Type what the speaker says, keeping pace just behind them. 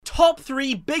top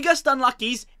 3 biggest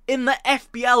unluckies in the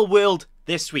FPL world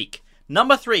this week.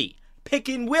 Number 3,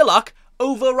 picking Willock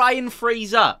over Ryan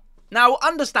Fraser. Now,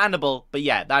 understandable, but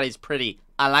yeah, that is pretty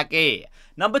unlucky.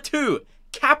 Number 2,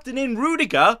 captaining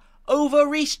Rudiger over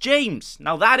Reece James.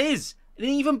 Now, that is an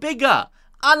even bigger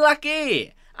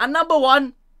unlucky. And number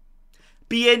 1,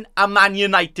 being a Man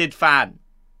United fan.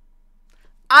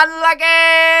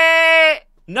 Unlucky!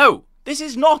 No, this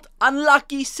is not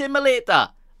Unlucky Simulator.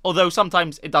 Although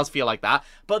sometimes it does feel like that.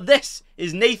 But this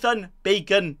is Nathan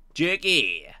Bacon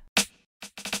Jerky.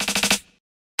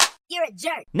 You're a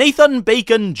jerk. Nathan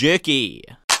Bacon Jerky.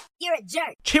 You're a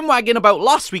jerk. Chinwagging about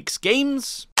last week's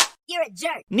games. You're a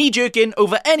jerk. Knee-jerking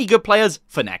over any good players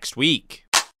for next week.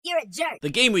 You're a jerk. The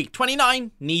Game Week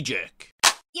 29 Knee-jerk.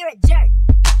 You're a jerk.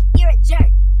 You're a jerk.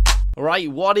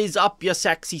 Alright, what is up, you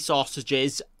sexy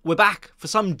sausages? We're back for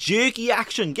some jerky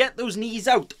action. Get those knees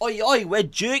out. Oi, oi, we're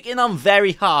jerking on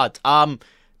very hard.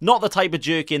 Not the type of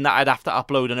jerking that I'd have to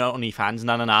upload on OnlyFans.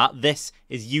 No. This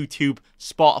is YouTube,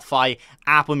 Spotify,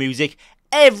 Apple Music,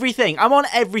 everything. I'm on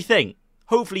everything.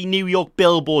 Hopefully New York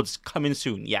billboards coming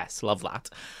soon. Yes, love that.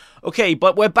 Okay,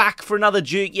 but we're back for another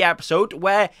jerky episode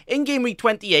where in Game Week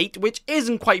 28, which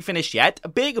isn't quite finished yet,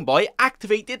 Bacon Boy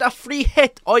activated a free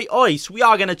hit. Oi, oi. So we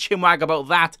are going to chinwag about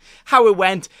that, how it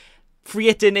went. Free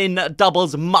hitting in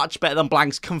doubles much better than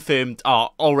blanks, confirmed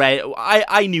already.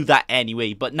 I knew that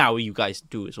anyway, but now you guys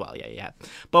do as well, yeah.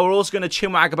 But we're also going to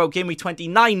chinwag about Game Week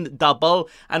 29 double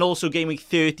and also Game Week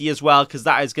 30 as well, because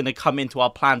that is going to come into our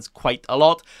plans quite a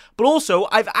lot. But also,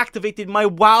 I've activated my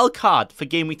wildcard for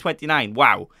Game Week 29.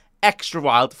 Wow, extra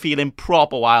wild, feeling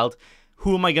proper wild.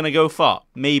 Who am I going to go for?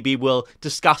 Maybe we'll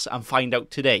discuss and find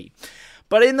out today.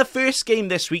 But in the first game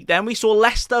this week then, we saw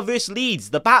Leicester versus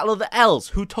Leeds, the battle of the L's.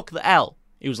 Who took the L?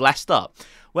 It was Leicester.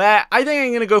 Where I think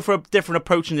I'm going to go for a different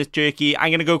approach in this jerky.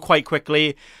 I'm going to go quite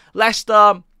quickly.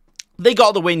 Leicester, they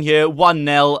got the win here,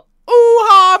 1-0. Oh,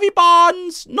 Harvey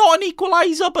Barnes, not an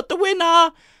equaliser, but the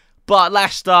winner. But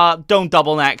Leicester don't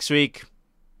double next week.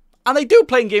 And they do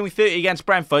play in Game Week 30 against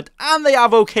Brentford, and they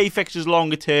have okay fixtures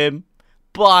longer term.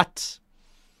 But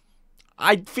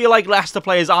I feel like Leicester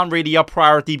players aren't really a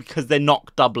priority because they're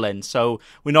not doubling, so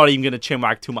we're not even going to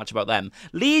chinwag too much about them.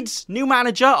 Leeds, new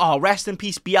manager. Oh, rest in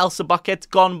peace, Bielsa Bucket.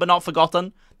 Gone but not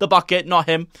forgotten. The Bucket, not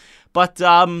him. But,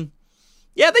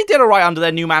 yeah, they did alright under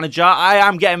their new manager. I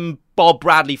am getting Bob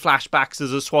Bradley flashbacks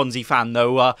as a Swansea fan,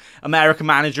 though. American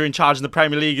manager in charge in the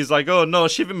Premier League is like, oh no,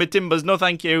 shiving my timbers, no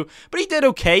thank you. But he did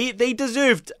okay. They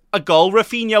deserved a goal.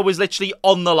 Rafinha was literally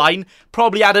on the line.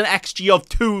 Probably had an XG of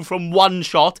 2 from one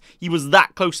shot. He was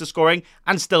that close to scoring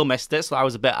and still missed it, so that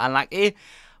was a bit unlucky.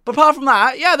 But apart from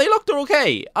that, yeah, they looked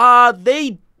okay.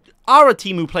 They are a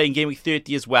team who play in Game Week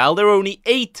 30 as well. There are only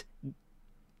 8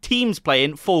 teams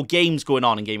playing, 4 games going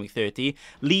on in Game Week 30.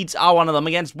 Leeds are one of them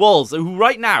against Wolves, who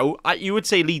right now, you would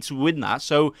say Leeds would win that,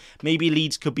 so maybe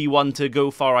Leeds could be one to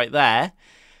go for right there.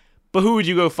 But who would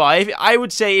you go for? I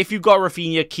would say if you got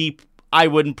Rafinha, keep. I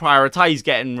wouldn't prioritise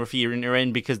getting Rafinha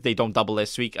in because they don't double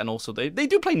this week, and also they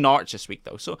do play Norwich this week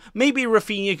though, so maybe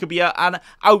Rafinha could be an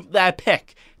out there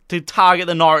pick to target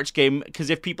the Norwich game, because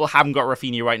if people haven't got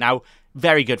Rafinha right now,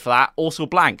 very good for that. Also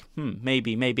blank.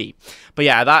 Maybe. But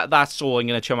yeah, that's all I'm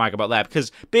going to chinwag about there,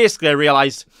 because basically I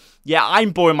realised, yeah,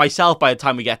 I'm boring myself by the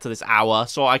time we get to this hour,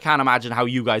 so I can't imagine how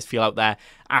you guys feel out there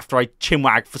after I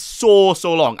chinwag for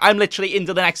so long. I'm literally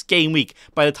into the next game week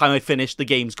by the time I finish the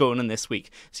games going in this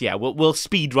week. So yeah, we'll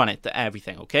speed run it to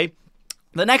everything, okay?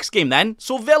 The next game then,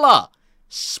 so Villa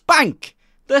spank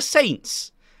the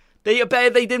Saints. They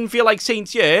didn't feel like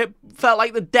Saints here. Felt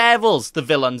like the Devils, the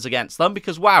villains against them,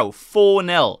 because wow,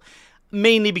 4-0.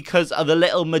 Mainly because of the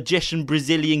little magician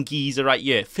Brazilian geezer right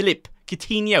here, Philip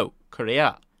Coutinho,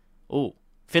 Korea. Oh,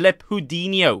 Philip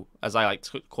Houdinho, as I like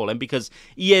to call him, because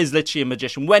he is literally a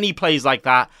magician. When he plays like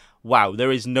that, wow,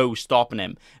 there is no stopping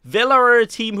him. Villa are a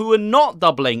team who are not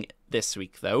doubling this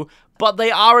week, though, but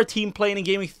they are a team playing in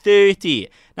Game Week 30.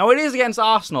 Now, it is against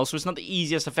Arsenal, so it's not the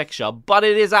easiest of fixture, but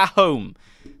it is at home.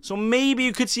 So maybe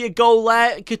you could see a goal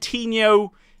there. Coutinho,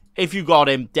 if you got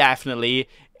him, definitely.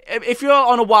 If you're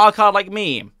on a wild card like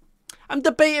me, I'm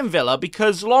debating Villa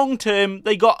because long term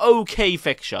they got okay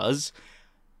fixtures.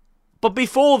 But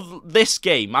before this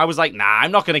game, I was like, nah,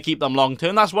 I'm not going to keep them long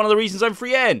term. That's one of the reasons I'm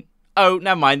free in. Oh,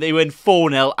 never mind. They win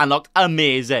 4-0 and looked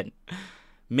amazing.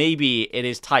 Maybe it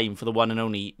is time for the one and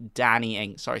only Danny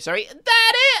Ings. Sorry.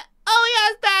 Daddy!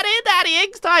 Oh, yes, Daddy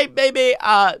Ings time, baby.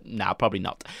 Nah, probably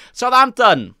not.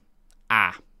 Southampton.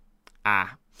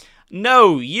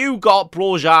 No, you got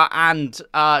Broja and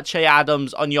Che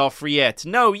Adams on your free hit.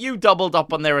 No, you doubled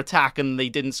up on their attack and they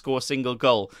didn't score a single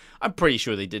goal. I'm pretty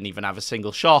sure they didn't even have a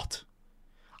single shot.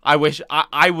 I wish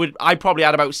I probably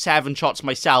had about 7 shots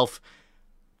myself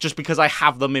just because I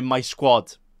have them in my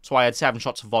squad. So I had 7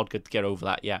 shots of vodka to get over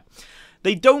that, yeah.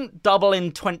 They don't double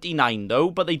in 29, though,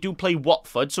 but they do play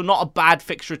Watford, so not a bad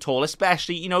fixture at all,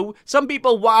 especially, you know, some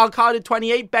people wildcarded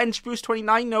 28, bench boost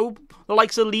 29, no, the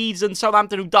likes of Leeds and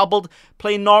Southampton who doubled,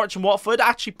 playing Norwich and Watford,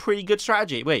 actually pretty good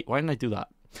strategy. Wait, why didn't I do that?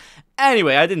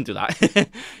 Anyway, I didn't do that.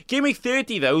 Game week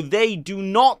 30, though, they do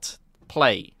not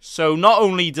play. So not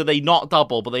only do they not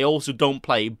double, but they also don't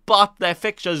play, but their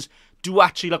fixtures do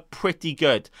actually look pretty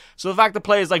good. So the fact that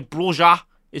players like Broja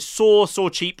is so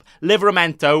cheap.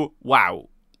 Livramento, wow.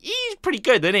 He's pretty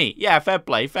good, isn't he? Yeah, fair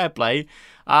play.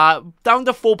 Down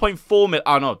to 4.4 million.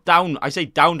 Oh, no, I say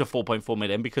down to 4.4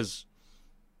 million because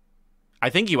I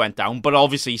think he went down, but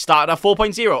obviously he started at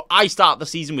 4.0. I start the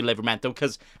season with Livramento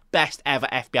because best ever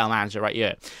FPL manager right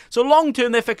here. So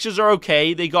long-term, their fixtures are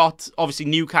okay. They got, obviously,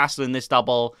 Newcastle in this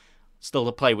double still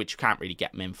to play, which you can't really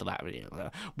get them in for that.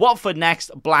 Watford next,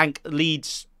 blank,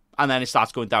 Leeds, and then it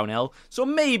starts going downhill. So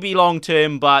maybe long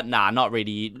term, but nah, not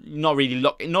really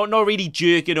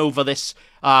jerking over this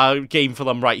game for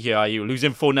them right here, are you?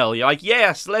 Losing 4-0. You're like,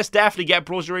 yes, let's definitely get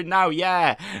Broja in now,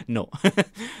 yeah. No.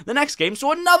 The next game,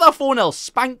 so another 4-0,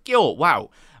 spank yo.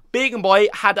 Wow. Bacon Boy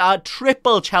had a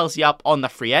triple Chelsea up on the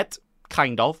free hit,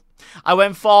 kind of. I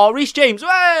went for Reece James,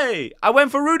 way! I went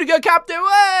for Rudiger, captain,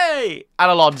 way! And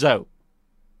Alonso.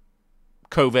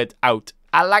 COVID out.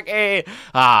 I like it.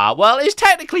 Well, it's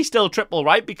technically still triple,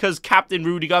 right? Because Captain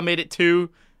Rudiger made it 2,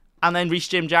 and then Reece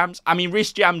Jim Jams. I mean,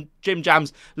 Reece Jim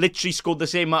Jams literally scored the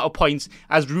same amount of points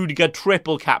as Rudiger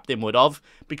triple captain would have,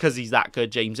 because he's that good,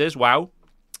 James is. Wow.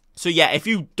 So yeah, if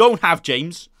you don't have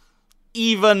James,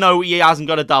 even though he hasn't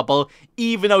got a double,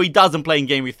 even though he doesn't play in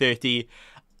Game Week 30,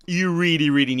 you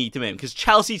really need to him, because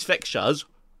Chelsea's fixtures,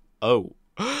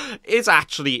 it's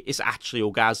actually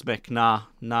orgasmic.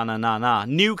 Nah.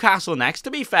 Newcastle next.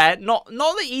 To be fair, not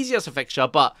the easiest fixture,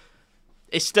 but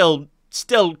it's still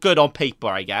good on paper,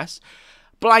 I guess.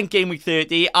 Blank Game Week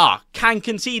 30. Can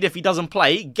concede if he doesn't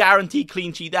play. Guaranteed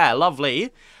clean sheet there.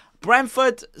 Lovely.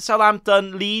 Brentford,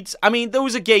 Southampton, Leeds. I mean,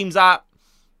 those are games that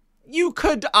you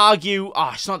could argue,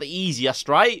 it's not the easiest,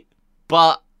 right?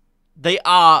 But they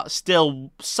are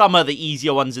still some of the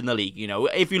easier ones in the league, you know.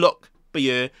 If you look for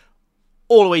you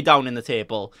all the way down in the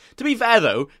table. To be fair,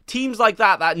 though, teams like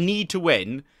that need to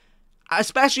win,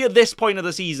 especially at this point of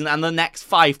the season and the next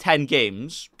 5-10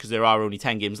 games, because there are only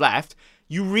 10 games left,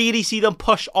 you really see them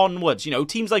push onwards. You know,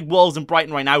 teams like Wolves and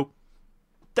Brighton right now,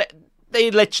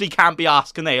 they literally can't be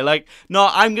asked, can they? Like, no,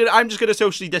 I'm just gonna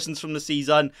socially distance from the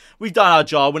season. We've done our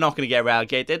job. We're not gonna get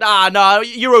relegated. No,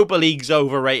 Europa League's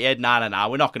overrated. Nah.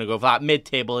 We're not gonna go for that.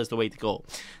 Mid-table is the way to go.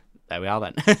 There we are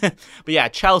then. But yeah,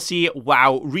 Chelsea,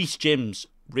 wow. Reece Jim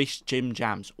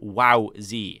Jams,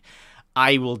 wow-z.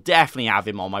 I will definitely have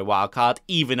him on my wildcard,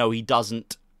 even though he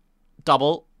doesn't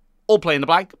double or play in the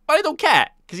blank. But I don't care,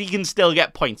 because he can still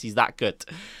get points. He's that good.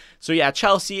 So yeah,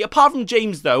 Chelsea. Apart from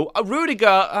James, though, Rudiger,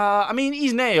 I mean,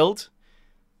 he's nailed.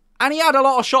 And he had a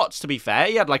lot of shots, to be fair.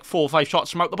 He had like 4 or 5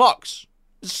 shots from out the box.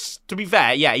 To be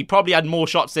fair, yeah, he probably had more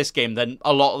shots this game than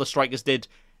a lot of the strikers did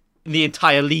in the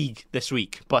entire league this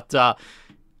week, but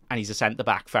and he's a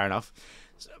centre-back, fair enough.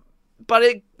 But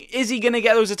is he going to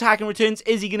get those attacking returns?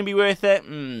 Is he going to be worth it?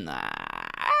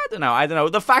 I don't know.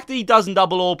 The fact that he doesn't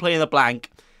double or play in the blank,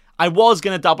 I was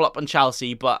going to double up on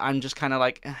Chelsea, but I'm just kind of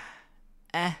like,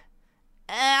 I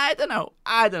don't know.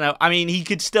 I mean, he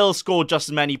could still score just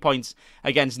as many points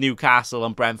against Newcastle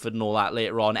and Brentford and all that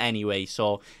later on anyway,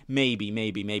 so maybe.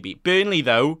 Burnley,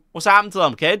 though, what's happened to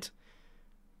them, kid?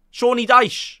 Shawnee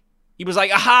Dyche. He was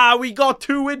like, we got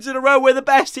 2 wins in a row. We're the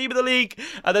best team in the league.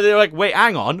 And then they were like, wait,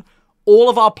 hang on. All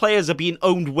of our players are being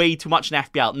owned way too much in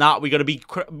FPL. Nah, we gotta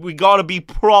be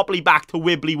properly back to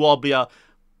wibbly wobbly.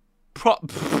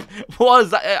 What is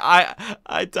that?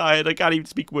 I died. I can't even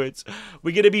speak words.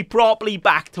 We're gonna be properly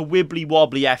back to wibbly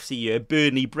wobbly FC here.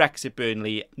 Burnley, Brexit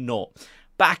Burnley. No.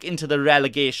 Back into the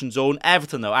relegation zone.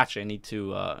 Everton, though. Actually, I need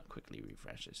to quickly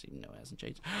refresh this, even though it hasn't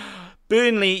changed.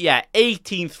 Burnley, yeah,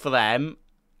 18th for them.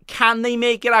 Can they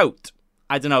make it out?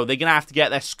 I don't know. They're going to have to get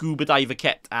their scuba diver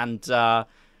kit and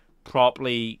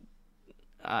properly...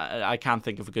 I can't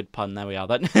think of a good pun. There we are,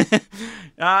 then.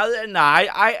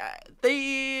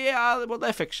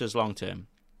 Their fixtures long term.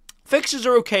 Fixtures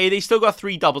are okay. They still got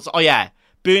 3 doubles. Oh, yeah.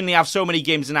 Burnley have so many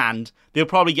games in hand, they'll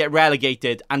probably get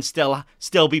relegated and still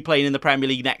be playing in the Premier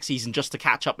League next season just to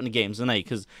catch up in the games, aren't they?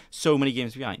 Because so many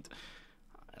games behind.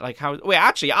 Like how? Wait,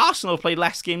 actually, Arsenal played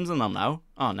less games than them now.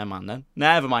 Oh, never mind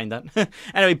then.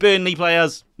 Anyway, Burnley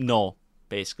players, no.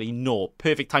 Basically, no.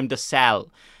 Perfect time to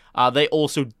sell. They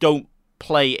also don't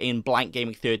play in blank Game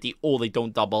Week 30, or they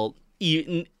don't double.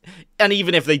 And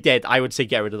even if they did, I would say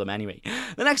get rid of them anyway.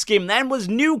 The next game then was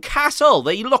Newcastle.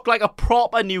 They look like a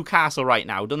proper Newcastle right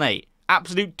now, don't they?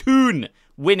 Absolute toon,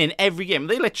 winning every game.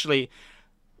 They literally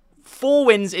 4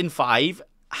 wins in 5,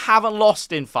 haven't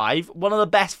lost in 5. One of the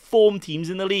best form teams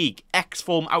in the league. X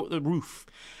form out the roof.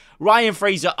 Ryan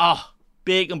Fraser,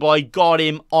 bacon boy, got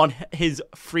him on his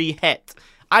free hit.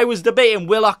 I was debating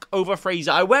Willock over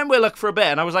Fraser. I went Willock for a bit,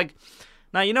 and I was like,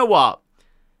 now, you know what?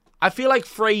 I feel like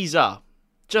Fraser,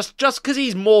 just because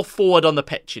he's more forward on the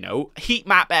pitch, you know, heat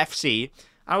map FC.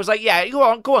 I was like, yeah, go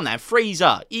on then,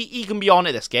 Fraser. He can be on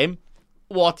it this game.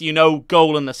 What do you know?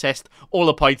 Goal and assist, all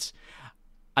the points.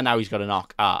 And now he's got a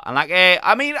knock. And like,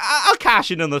 I mean, I'll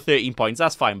cash in on the 13 points.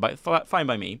 That's fine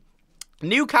by me.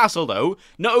 Newcastle, though,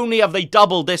 not only have they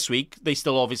doubled this week, they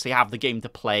still obviously have the game to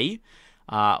play.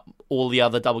 All the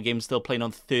other double games still playing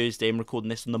on Thursday. I'm recording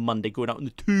this on the Monday, going out on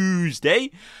the Tuesday.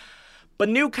 But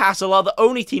Newcastle are the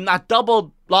only team that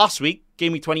doubled last week,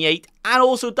 Game Week 28, and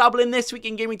also doubling this week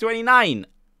in Game Week 29.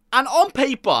 And on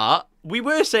paper, we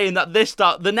were saying that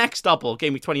the next double,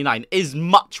 Game Week 29, is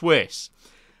much worse.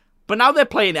 But now they're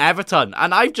playing Everton,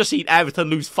 and I've just seen Everton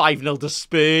lose 5-0 to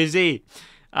Spursy.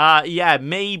 Yeah,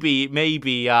 maybe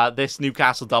this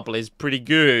Newcastle double is pretty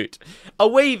good.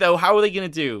 Away, though, how are they going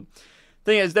to do?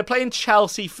 Thing is, they're playing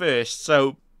Chelsea first,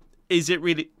 so is it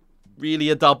really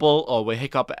a double? Oh, we're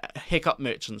hiccup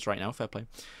merchants right now, fair play.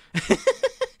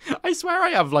 I swear I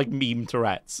have, like, meme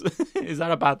Tourette's. Is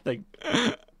that a bad thing?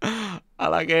 I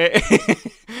like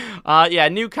it. Yeah,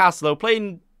 Newcastle, though,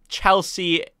 playing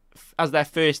Chelsea as their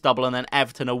first double and then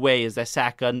Everton away as their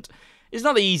second. It's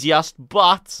not the easiest,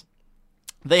 but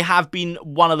they have been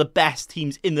one of the best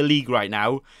teams in the league right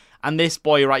now. And this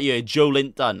boy right here, Joe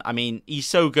Linton, I mean, he's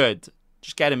so good.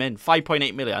 Just get him in.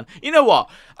 5.8 million. You know what?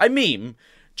 I mean,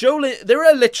 there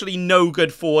are literally no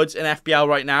good forwards in FPL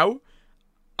right now.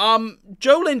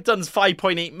 Joe Linton's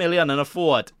 5.8 million and a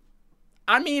forward.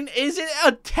 I mean, is it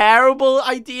a terrible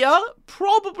idea?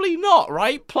 Probably not,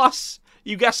 right? Plus,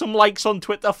 you get some likes on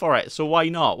Twitter for it, so why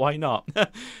not? Why not?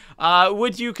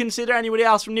 Would you consider anybody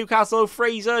else from Newcastle?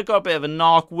 Fraser got a bit of a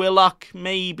knock. Willock,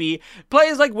 maybe.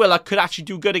 Players like Willock could actually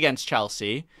do good against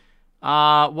Chelsea.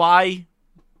 Why?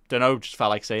 Don't know, just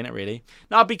felt like saying it, really.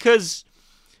 No, because...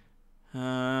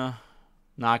 I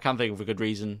can't think of a good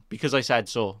reason. Because I said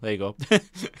so. There you go.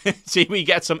 See, we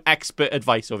get some expert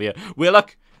advice over here.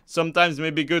 Willock, sometimes may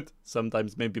be good,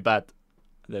 sometimes may be bad.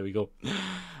 There we go.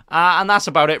 And that's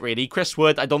about it, really. Chris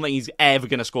Wood, I don't think he's ever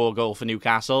going to score a goal for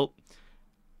Newcastle.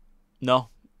 No.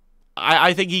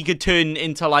 I think he could turn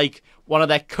into, like, one of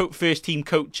their first-team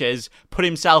coaches, put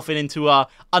himself into a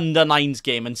under-9s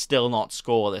game and still not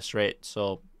score this rate.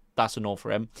 So, that's a no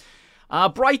for him.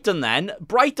 Brighton, then.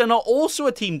 Brighton are also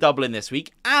a team doubling this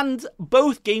week, and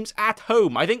both games at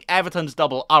home. I think Everton's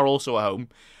double are also at home.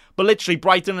 But literally,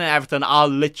 Brighton and Everton are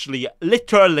literally the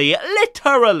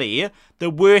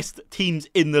worst teams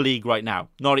in the league right now.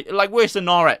 Worse than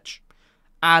Norwich.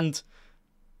 And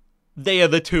they are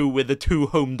the two with the 2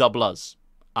 home doublers.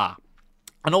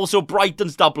 And also,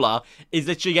 Brighton's doubler is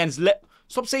literally against...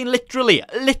 Stop saying literally.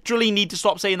 Literally need to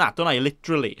stop saying that, don't I?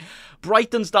 Literally.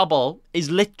 Brighton's double is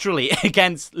literally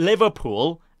against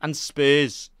Liverpool and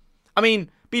Spurs. I mean,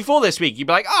 before this week, you'd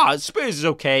be like, Spurs is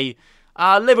okay.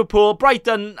 Liverpool,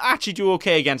 Brighton actually do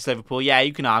okay against Liverpool. Yeah,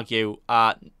 you can argue.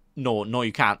 No,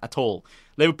 you can't at all.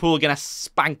 Liverpool are going to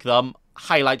spank them.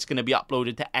 Highlights going to be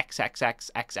uploaded to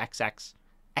XXXXXX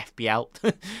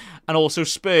FPL. And also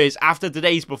Spurs, after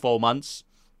today's performance,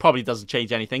 probably doesn't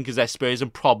change anything because they're Spurs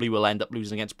and probably will end up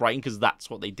losing against Brighton because that's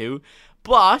what they do.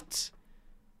 But,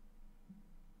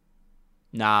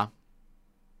 nah.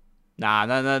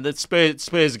 The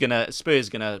Spurs are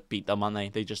gonna beat them, aren't they?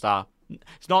 They just are.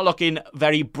 It's not looking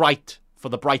very bright for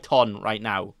the Brighton right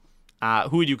now.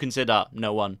 Who would you consider?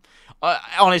 No one.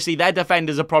 Honestly, their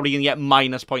defenders are probably going to get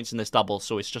minus points in this double,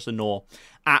 so it's just a no.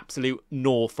 Absolute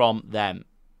no from them.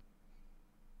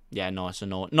 Yeah, no, it's a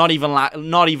no. Not even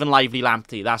Lively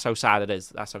Lamptey. That's how sad it is.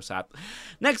 That's how sad.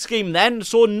 Next game then,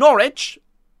 so Norwich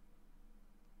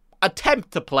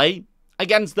attempt to play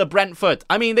against the Brentford.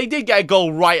 I mean, they did get a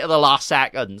goal right at the last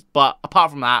second, but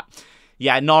apart from that,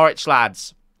 yeah, Norwich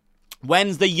lads.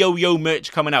 When's the yo-yo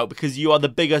merch coming out? Because you are the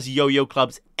biggest yo-yo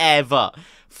clubs ever.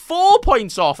 4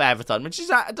 points off Everton, which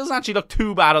doesn't actually look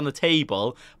too bad on the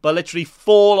table, but literally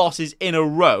 4 losses in a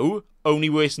row, only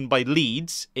worsened by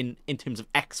Leeds in terms of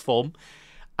X form.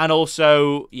 And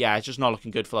also, yeah, it's just not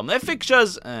looking good for them. Their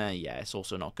fixtures, yeah, it's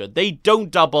also not good. They don't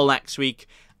double next week,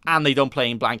 and they don't play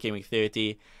in blank game week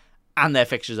 30, and their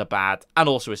fixtures are bad. And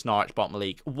also, it's Norwich bottom of the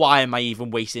league. Why am I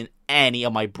even wasting any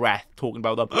of my breath talking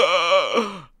about them?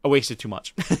 I wasted too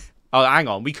much. Oh, hang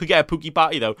on. We could get a Pookie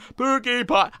party, though. Pookie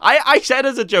party. I said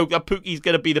as a joke that Pookie's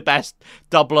going to be the best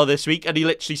doubler this week, and he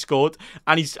literally scored.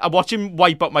 And I'm watching him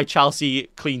wipe up my Chelsea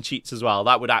clean sheets as well.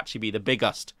 That would actually be the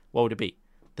biggest. What would it be?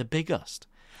 The biggest.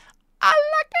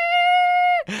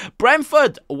 Unlucky!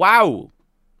 Brentford. Wow.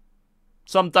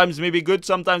 Sometimes maybe good,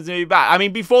 sometimes maybe bad. I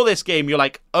mean, before this game, you're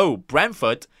like, oh,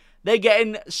 Brentford, they're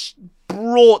getting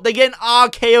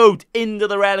RKO'd into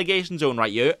the relegation zone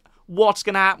right here. What's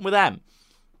going to happen with them?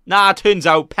 Nah, turns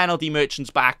out penalty merchant's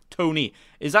back. Tony.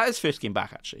 Is that his first game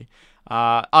back, actually?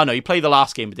 Oh, no, he played the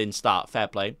last game but didn't start. Fair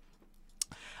play.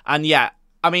 And yeah,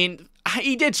 I mean,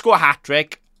 he did score a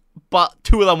hat-trick, but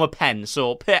 2 of them were pens.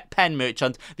 So, pen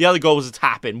merchant. The other goal was a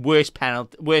tap-in. Worst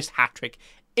hat-trick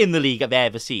in the league I've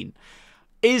ever seen.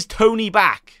 Is Tony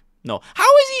back? No.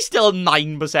 How is he still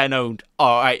 9% owned?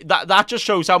 All right, that just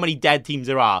shows how many dead teams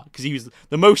there are, because he was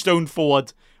the most owned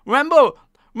forward. Remember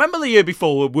the year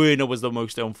before where Werner was the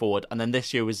most owned forward, and then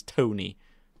this year was Tony.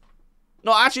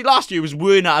 No, actually, last year was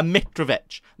Werner and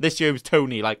Mitrovic. This year was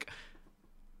Tony. Like,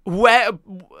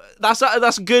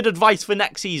 that's good advice for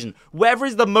next season. Whoever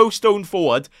is the most owned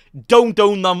forward, don't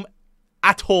own them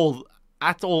at all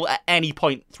at any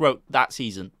point throughout that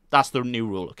season. That's the new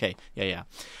rule. Okay, yeah.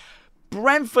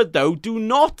 Brentford, though, do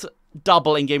not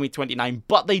double in Game Week 29,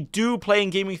 but they do play in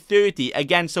Game Week 30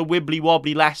 against a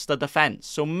wibbly-wobbly Leicester defence.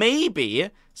 So maybe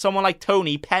someone like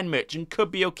Tony, pen merchant,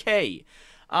 could be okay.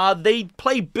 They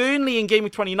play Burnley in Game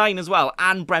Week 29 as well,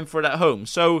 and Brentford at home.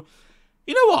 So,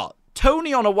 you know what?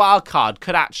 Tony on a wild card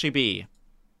could actually be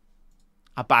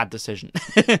a bad decision.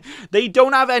 They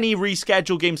don't have any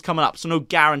rescheduled games coming up, so no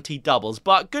guaranteed doubles.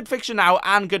 But good fixture now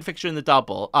and good fixture in the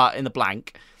double, in the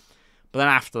blank. But then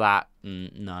after that,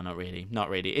 no, not really. Not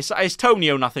really. It's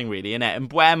Tony or nothing really, innit? And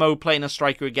Buemo playing a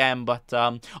striker again, but...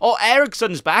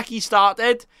 Eriksen's back. He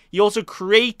started. He also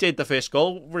created the first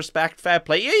goal. Respect, fair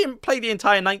play. He played the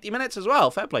entire 90 minutes as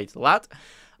well. Fair play to the lad.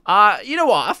 You know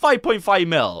what? A 5.5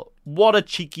 mil. What a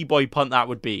cheeky boy punt that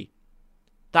would be.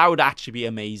 That would actually be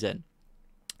amazing.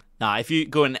 Nah, if you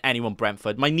go in anyone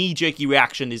Brentford, my knee-jerky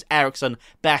reaction is Eriksen,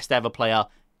 best ever player.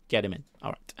 Get him in.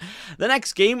 All right. The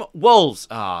next game, Wolves.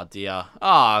 Ah, dear.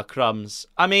 Ah, crumbs.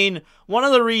 I mean, one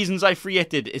of the reasons I free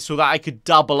hitted is so that I could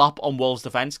double up on Wolves'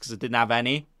 defence because I didn't have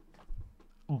any.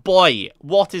 Boy,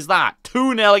 what is that?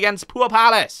 2-0 against poor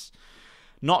Palace.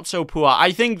 Not so poor.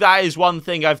 I think that is one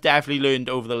thing I've definitely learned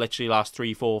over the literally last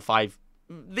 3, 4, 5,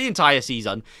 the entire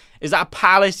season, is that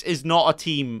Palace is not a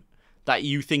team that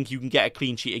you think you can get a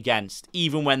clean sheet against,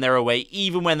 even when they're away,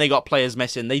 even when they got players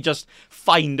missing. They just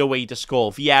find a way to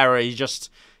score. Vieira, he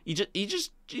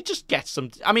just gets some.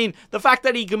 I mean, the fact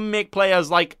that he can make players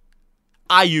like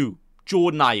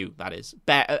Jordan Ayew, that is,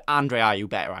 Andre Ayew,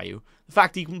 better Ayew. The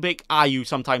fact he can make Ayew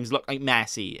sometimes look like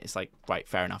Messi, it's like, right,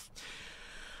 fair enough.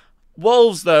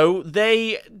 Wolves, though,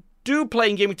 they do play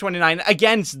in Game Week 29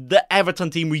 against the Everton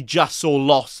team we just saw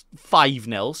lost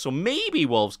 5-0. So maybe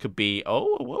Wolves could be...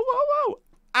 whoa.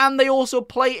 And they also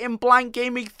play in blank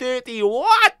Game Week 30.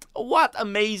 What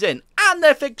amazing. And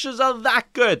their fixtures are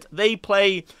that good. They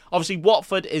play... Obviously,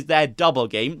 Watford is their double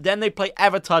game. Then they play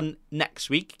Everton next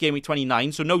week, Game Week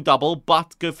 29. So no double,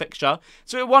 but good fixture.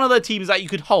 So one of the teams that you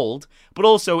could hold. But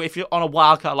also, if you're on a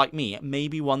wildcard like me,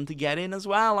 maybe one to get in as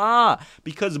well.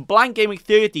 Because blank Game Week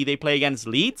 30, they play against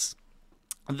Leeds.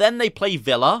 Then they play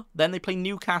Villa. Then they play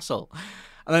Newcastle.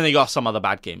 And then they got some other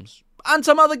bad games. And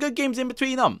some other good games in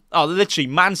between them. Literally,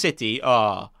 Man City,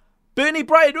 Burnley,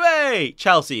 Brighton, way!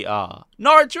 Chelsea,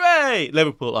 Norwich, way!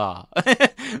 Liverpool,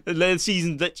 The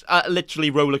season,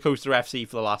 literally rollercoaster FC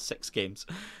for the last 6 games.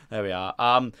 There we are.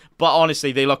 But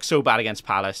honestly, they look so bad against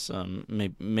Palace.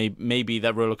 Maybe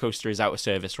that rollercoaster is out of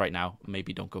service right now.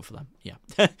 Maybe don't go for them. Yeah.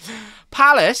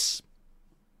 Palace.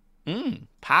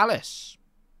 Palace.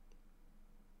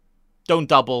 Don't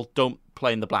double. Don't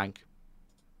play in the blank.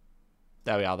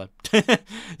 There we are, though.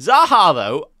 Zaha,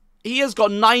 though, he has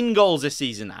got 9 goals this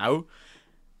season now.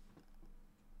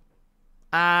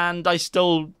 And I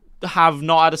still have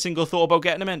not had a single thought about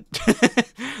getting him in.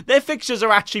 Their fixtures are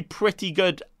actually pretty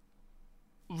good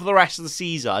for the rest of the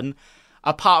season.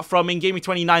 Apart from in Game Week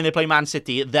 29, they play Man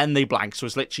City, then they blank. So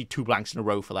it's literally 2 blanks in a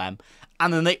row for them.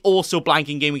 And then they also blank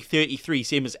in Game Week 33,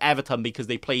 same as Everton, because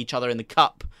they play each other in the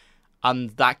Cup. And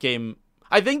that game...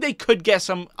 I think they could get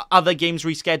some other games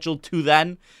rescheduled to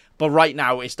then, but right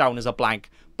now it's down as a blank.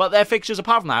 But their fixtures,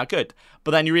 apart from that, are good.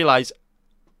 But then you realise,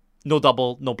 no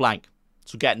double, no blank.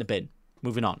 So get in the bin.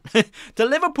 Moving on. To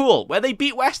Liverpool, where they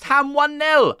beat West Ham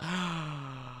 1-0.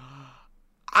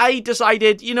 I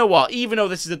decided, you know what, even though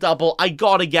this is a double, I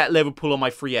got to get Liverpool on my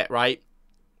free hit, right?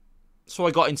 So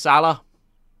I got in Salah,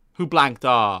 who blanked.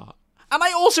 And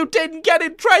I also didn't get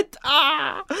in Trent.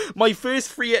 My first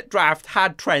free hit draft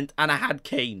had Trent and I had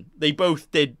Kane. They both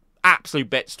did absolute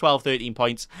bits, 12, 13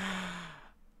 points.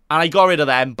 And I got rid of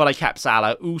them, but I kept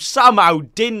Salah, who somehow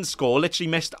didn't score,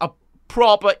 literally missed a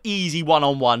proper easy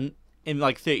one-on-one in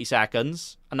like 30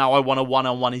 seconds. And now I want a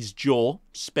one-on-one his jaw.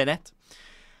 Spin it.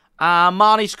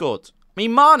 Mane scored. I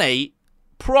mean, Mane,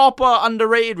 proper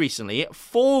underrated recently.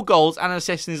 4 goals and an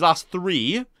assist in his last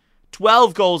 3.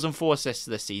 12 goals and 4 assists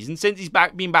this season. Since he's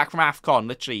been back from AFCON,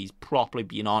 literally, he's properly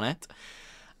been on it.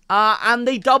 And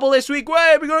they double this week.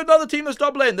 Wait, we got another team that's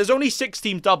doubling. There's only 6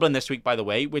 teams doubling this week, by the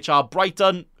way, which are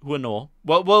Brighton, who are no.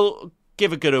 Well, we'll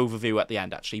give a good overview at the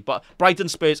end, actually. But Brighton,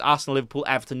 Spurs, Arsenal, Liverpool,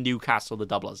 Everton, Newcastle, the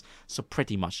doublers. So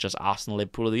pretty much just Arsenal,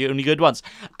 Liverpool are the only good ones.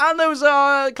 And those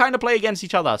kind of play against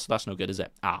each other, so that's no good, is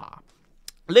it?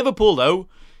 Liverpool, though,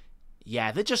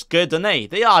 yeah, they're just good, aren't they?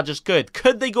 They are just good.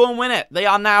 Could they go and win it? They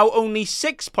are now only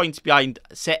 6 points behind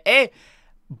City,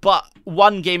 but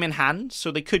 1 game in hand,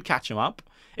 so they could catch them up.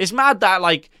 It's mad that,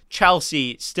 like,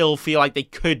 Chelsea still feel like they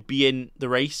could be in the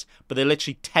race, but they're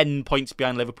literally 10 points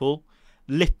behind Liverpool.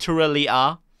 Literally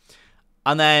are.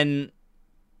 And then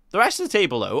the rest of the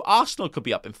table, though, Arsenal could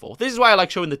be up in 4th. This is why I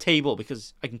like showing the table,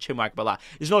 because I can chinwag about that.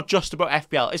 It's not just about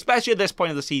FPL, especially at this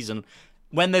point of the season,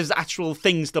 when there's actual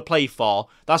things to play for.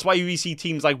 That's why you see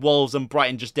teams like Wolves and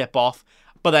Brighton just dip off,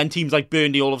 but then teams like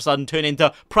Burnley all of a sudden turn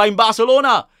into prime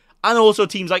Barcelona. And also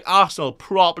teams like Arsenal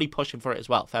properly pushing for it as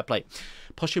well. Fair play.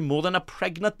 Pushing more than a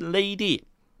pregnant lady.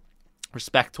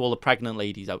 Respect to all the pregnant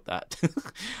ladies out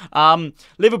there.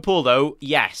 Liverpool, though,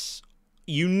 yes.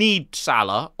 You need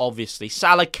Salah, obviously.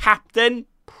 Salah captain,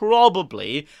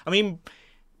 probably. I mean,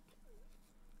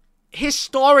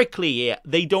 historically,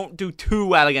 they don't do too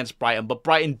well against Brighton, but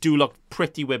Brighton do look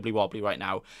pretty wibbly-wobbly right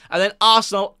now. And then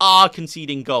Arsenal are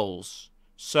conceding goals.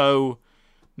 So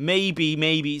maybe.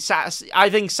 I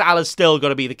think Salah's still got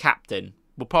to be the captain.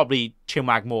 We'll probably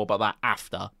chinwag more about that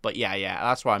after. But yeah,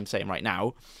 that's what I'm saying right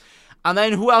now. And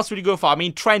then who else would you go for? I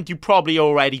mean, Trent, you probably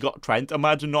already got Trent.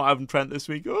 Imagine not having Trent this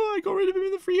week. Oh, I got rid of him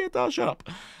in the free hit. Oh, shut up.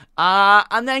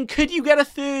 And then could you get a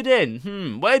third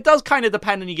in? Well, it does kind of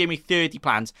depend on your Game Week 30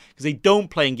 plans, because they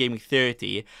don't play in Game Week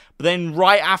 30. But then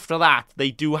right after that, they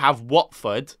do have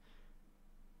Watford,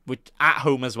 which at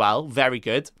home as well. Very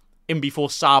good. In before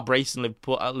Saar brace and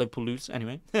Liverpool lose,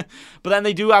 anyway. But then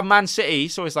they do have Man City,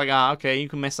 so it's like, okay, you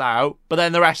can miss that out. But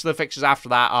then the rest of the fixtures after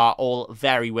that are all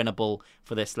very winnable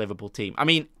for this Liverpool team. I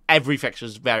mean, every fixture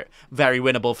is very, very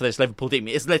winnable for this Liverpool team.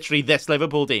 It's literally this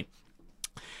Liverpool team.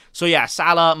 So yeah,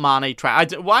 Salah, Mane,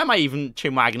 Trent. Why am I even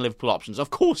chinwagging Liverpool options? Of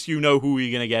course you know who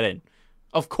you're going to get in.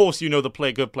 Of course you know the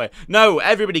good player. No,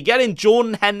 everybody, get in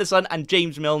Jordan Henderson and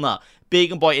James Milner.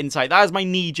 Bacon Boy Insight. That is my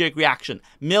knee-jerk reaction.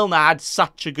 Milner had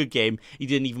such a good game, he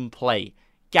didn't even play.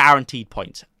 Guaranteed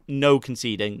points. No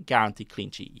conceding. Guaranteed clean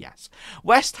sheet, yes.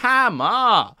 West Ham,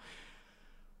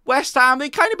 West Ham, they've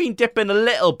kind of been dipping a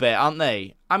little bit, aren't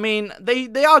they? I mean,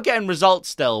 they are getting results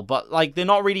still, but like they're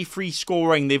not really free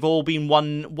scoring. They've all been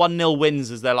 1-0 wins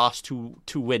as their last two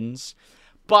wins.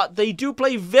 But they do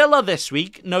play Villa this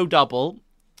week, no double.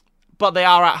 But they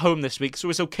are at home this week, so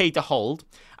it's okay to hold.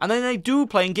 And then they do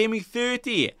play in Game Week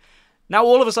 30. Now,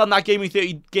 all of a sudden, that Game Week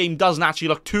 30 game doesn't actually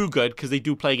look too good, because they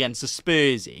do play against the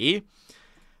Spurs.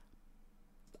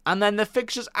 And then the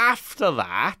fixtures after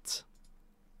that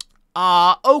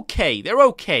are okay. They're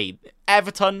okay.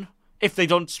 Everton, if they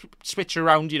don't switch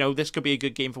around, this could be a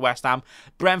good game for West Ham.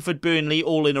 Brentford, Burnley,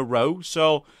 all in a row.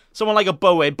 So someone like a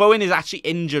Bowen. Bowen is actually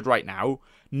injured right now.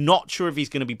 Not sure if he's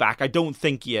going to be back. I don't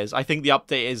think he is. I think the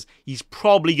update is he's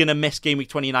probably going to miss Game Week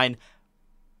 29.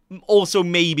 Also,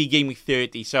 maybe Game Week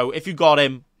 30. So if you got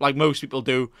him, like most people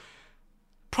do,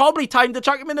 probably time to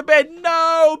chuck him in the bin.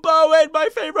 No, Bowen, my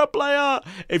favourite player.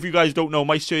 If you guys don't know,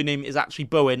 my surname is actually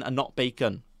Bowen and not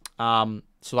Bacon. So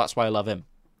that's why I love him.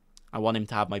 I want him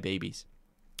to have my babies.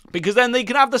 Because then they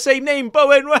can have the same name,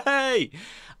 Bowen, way!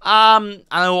 And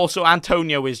also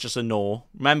Antonio is just a no.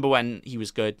 Remember when he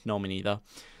was good? No, me neither.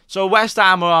 So West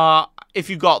Ham are, if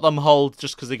you got them, hold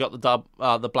just because they got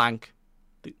the blank.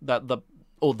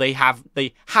 They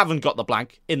haven't got the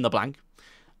blank in the blank.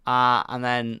 And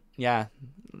then yeah,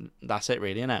 that's it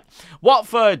really, innit?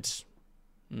 Watford.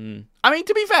 I mean,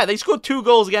 to be fair, they scored 2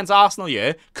 goals against Arsenal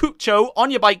here. Cucho, on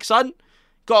your bike, son.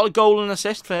 Got a goal and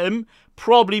assist for him.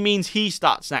 Probably means he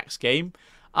starts next game.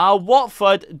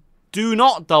 Watford do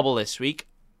not double this week.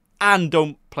 And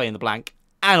don't play in the blank.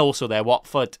 And also they're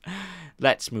Watford.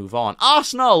 Let's move on.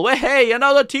 Arsenal, hey,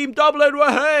 another team doubling,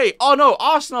 hey. Oh no,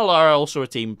 Arsenal are also a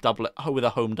team with a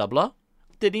home doubler.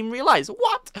 Didn't even realise.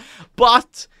 What?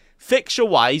 But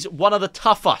fixture-wise, one of the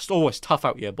toughest. Oh, it's tough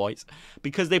out here, boys.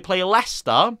 Because they play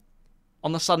Leicester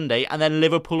on the Sunday, and then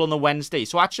Liverpool on the Wednesday.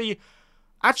 So actually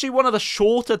one of the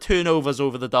shorter turnovers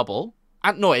over the double.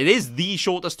 And no, it is the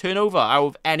shortest turnover out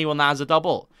of anyone that has a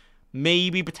double.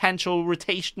 Maybe potential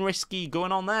rotation risky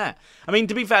going on there. I mean,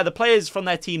 to be fair, the players from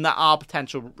their team that are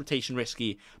potential rotation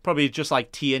risky, probably just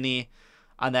like Tierney,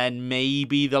 and then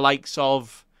maybe the likes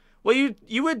of, well,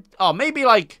 you would,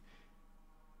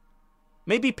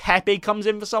 maybe Pepe comes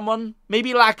in for someone.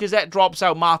 Maybe Lacazette drops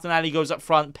out, Martinelli goes up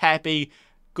front, Pepe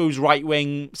goes right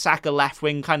wing, Saka left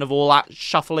wing, kind of all that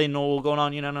shuffling all going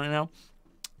on, you know.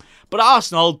 But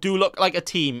Arsenal do look like a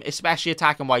team, especially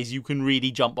attacking-wise, you can really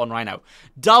jump on right now.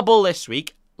 Double this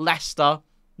week. Leicester,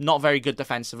 not very good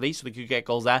defensively, so they could get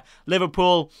goals there.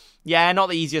 Liverpool, yeah, not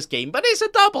the easiest game, but it's a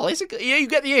double. You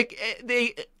get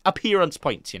the appearance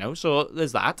points, so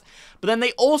there's that. But then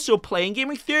they also play in Game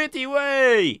Week 30.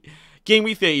 Way! Game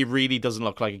Week 30 really doesn't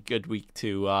look like a good week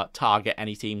to target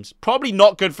any teams. Probably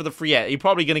not good for the free hit. You're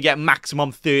probably going to get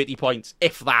maximum 30 points,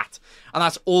 if that. And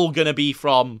that's all going to be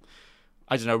from,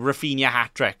 I don't know, Rafinha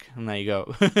hat-trick. And there you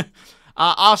go.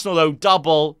 Arsenal, though,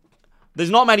 double. There's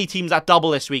not many teams that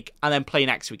double this week and then play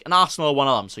next week. And Arsenal are one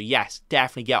of them. So, yes,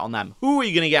 definitely get on them. Who are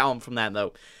you going to get on from them,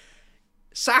 though?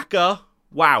 Saka,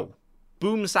 wow.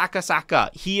 Boom,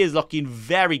 Saka. He is looking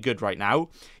very good right now.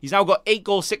 He's now got 8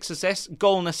 goals, 6 assists.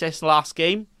 Goal and assist last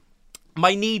game.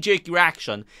 My knee-jerk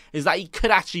reaction is that he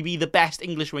could actually be the best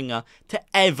English winger to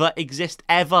ever exist,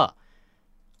 ever.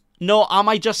 No, am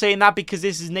I just saying that because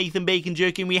this is Nathan Bacon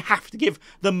jerking? We have to give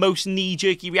the most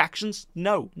knee-jerky reactions?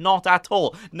 No, not at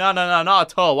all. No, not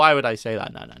at all. Why would I say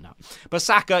that? No. But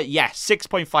Saka, yes,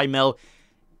 6.5 mil.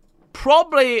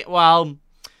 Probably, well,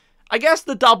 I guess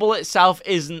the double itself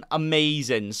isn't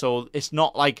amazing, so it's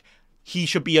not like he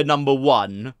should be a number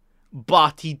 1,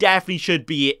 but he definitely should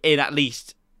be in at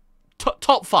least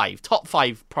top 5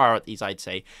 priorities, I'd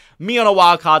say. Me on a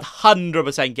wildcard,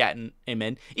 100% getting him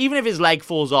in. Even if his leg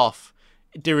falls off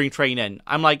during training,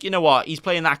 I'm like, you know what? He's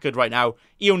playing that good right now.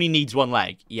 He only needs one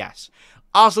leg. Yes.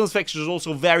 Arsenal's fixtures are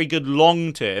also very good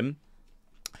long term.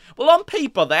 Well, on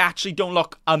paper, they actually don't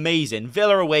look amazing.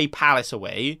 Villa away, Palace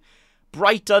away.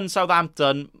 Brighton,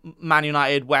 Southampton, Man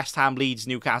United, West Ham, Leeds,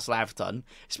 Newcastle, Everton.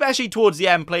 Especially towards the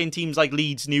end, playing teams like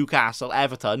Leeds, Newcastle,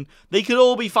 Everton. They could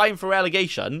all be fighting for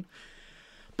relegation.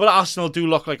 But Arsenal do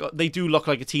look like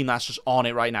a team that's just on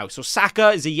it right now. So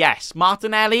Saka is a yes.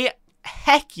 Martinelli,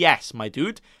 heck yes, my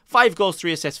dude. 5 goals,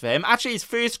 3 assists for him. Actually, his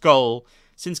first goal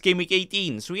since Game Week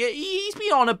 18. So he's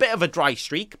been on a bit of a dry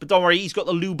streak. But don't worry, he's got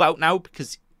the lube out now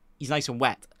because he's nice and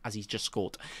wet as he's just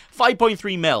scored.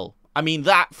 5.3 mil. I mean,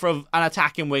 that for an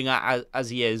attacking winger as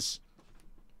he is,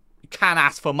 you can't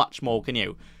ask for much more, can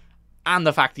you? And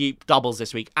the fact he doubles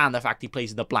this week, and the fact he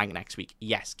plays in the blank next week.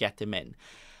 Yes, get him in.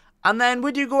 And then,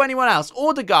 would you go anyone else?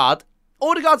 Odegaard's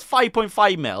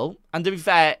 5.5 mil, and to be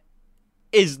fair,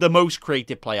 is the most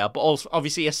creative player, but also,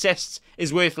 obviously, assists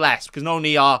is worth less, because not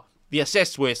only are the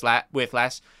assists worth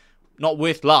less, not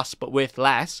worth less, but worth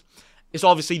less, it's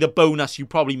obviously the bonus you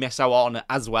probably miss out on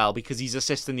as well, because he's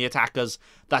assisting the attackers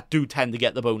that do tend to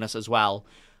get the bonus as well,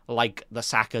 like the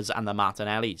Sakas and the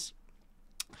Martinellis.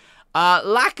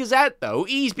 Lacazette, though,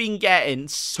 he's been getting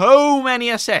so many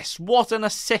assists. What an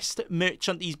assist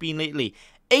merchant he's been lately.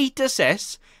 8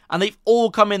 assists, and they've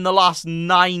all come in the last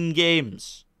 9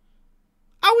 games.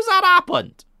 How has that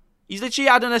happened? He's literally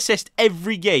had an assist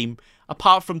every game,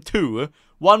 apart from 2.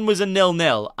 One was a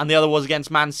 0-0, and the other was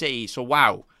against Man City, so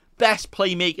wow. Best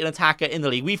playmaking attacker in the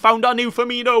league. We found our new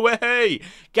Firmino, hey!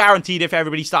 Guaranteed if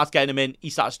everybody starts getting him in, he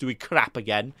starts doing crap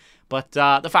again. But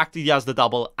the fact that he has the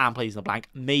double and plays in the blank,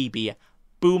 maybe.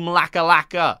 Boom,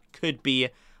 Laka. Could be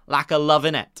Laka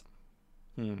loving it.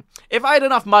 If I had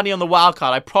enough money on the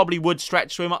wildcard, I probably would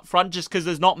stretch to him up front just because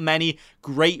there's not many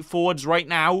great forwards right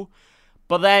now.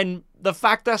 But then the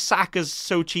fact that Saka's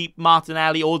so cheap,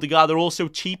 Martinelli, Odegaard, they're all so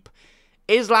cheap.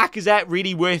 Is Lacazette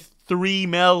really worth 3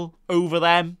 mil over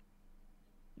them?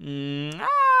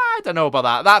 I don't know about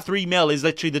that. That 3 mil is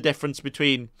literally the difference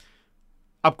between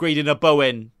upgrading a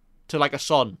Bowen to like a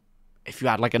Son. If you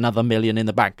had like another million in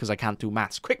the bank, because I can't do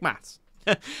maths. Quick maths.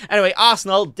 Anyway,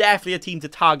 Arsenal, definitely a team to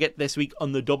target this week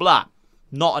on the double R.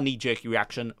 Not a knee-jerky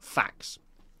reaction. Facts.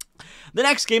 The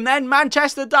next game then,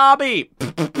 Manchester Derby.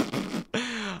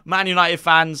 Man United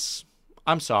fans,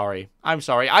 I'm sorry.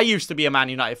 I used to be a Man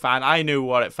United fan. I knew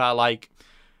what it felt like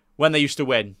when they used to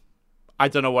win. I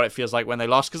don't know what it feels like when they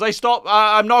lost, because I stopped.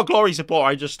 I'm not a Glory supporter.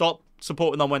 I just stopped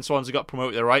supporting them when Swansea got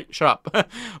promoted, right? Shut up.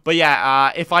 But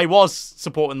yeah, if I was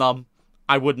supporting them,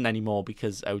 I wouldn't anymore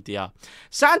because, oh dear.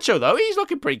 Sancho, though, he's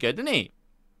looking pretty good, isn't he?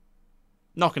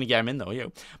 Not going to get him in, though,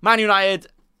 you. Man United,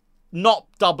 not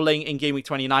doubling in Game Week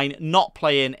 29, not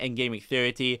playing in Game Week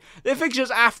 30. Their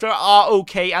fixtures after are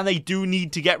okay, and they do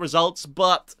need to get results,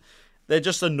 but they're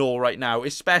just a no right now,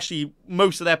 especially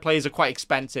most of their players are quite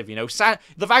expensive, you know.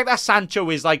 The fact that Sancho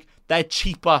is like their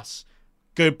cheapest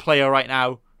good player right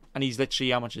now, and he's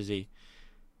literally, how much is he?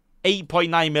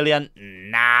 8.9 million.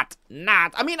 Not.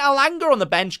 I mean, Alanga on the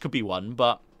bench could be one,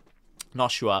 but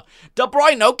not sure. De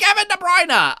Bruyne, Kevin De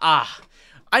Bruyne.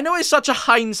 I know it's such a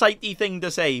hindsighty thing to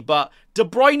say, but De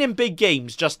Bruyne in big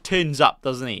games just turns up,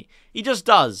 doesn't he? He just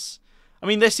does. I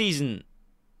mean, this season,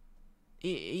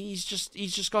 he's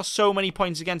just got so many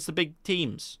points against the big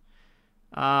teams.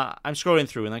 I'm scrolling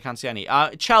through and I can't see any.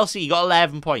 Chelsea got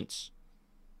 11 points.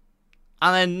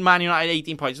 And then Man United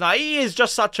 18 points. Now, he is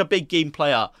just such a big game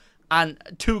player. And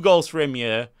 2 goals for him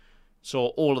here. So,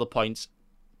 all of the points.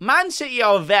 Man City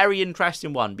are a very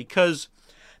interesting one because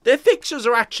their fixtures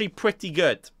are actually pretty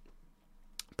good.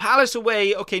 Palace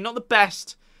away, okay, not the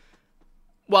best.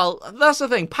 Well, that's the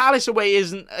thing. Palace away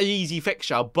isn't an easy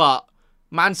fixture, but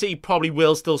Man City probably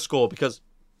will still score because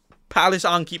Palace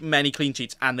aren't keeping many clean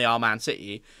sheets and they are Man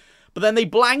City. But then they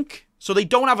blank, so they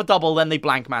don't have a double, then they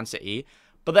blank Man City.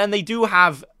 But then they do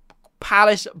have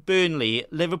Palace, Burnley,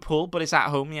 Liverpool, but it's at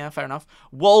home, yeah, fair enough.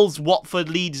 Wolves, Watford,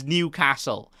 Leeds,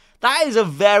 Newcastle. That is a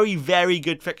very, very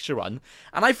good fixture run.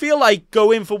 And I feel like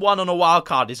going for one on a wild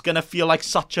card is going to feel like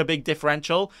such a big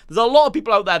differential. There's a lot of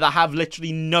people out there that have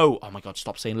literally no... Oh my God,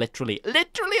 stop saying literally.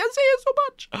 Literally, I say it so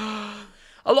much.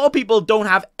 A lot of people don't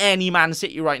have any Man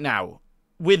City right now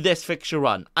with this fixture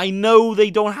run. I know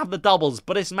they don't have the doubles,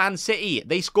 but it's Man City.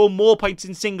 They score more points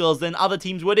in singles than other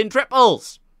teams would in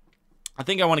triples. I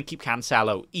think I want to keep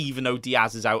Cancelo, even though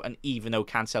Diaz is out and even though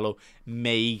Cancelo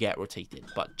may get rotated.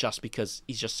 But just because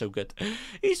he's just so good.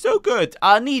 He's so good.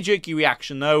 Knee-jerky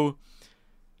reaction, though.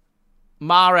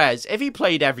 Mahrez, if he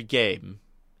played every game,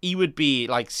 he would be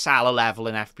like Salah level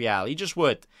in FPL. He just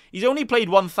would. He's only played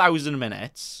 1,000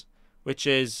 minutes, which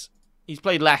is... He's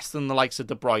played less than the likes of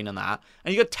De Bruyne and that.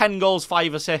 And he got 10 goals,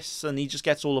 5 assists, and he just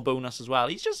gets all the bonus as well.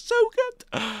 He's just so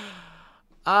good.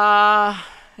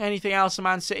 Anything else in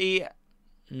Man City?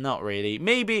 Not really.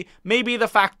 Maybe the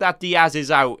fact that Diaz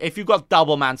is out. If you've got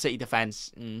double Man City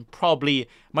defense, probably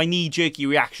my knee-jerky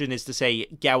reaction is to say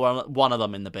get one of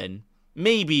them in the bin.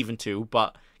 Maybe even 2,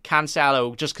 but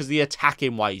Cancelo, just because the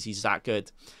attacking-wise, he's that good.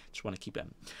 Just want to keep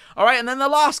him. All right, and then the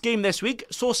last game this week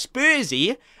saw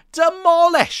Spursy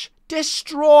demolish,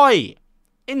 destroy,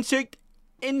 insert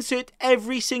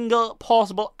every single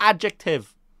possible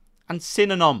adjective and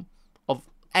synonym of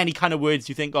any kind of words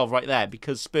you think of right there,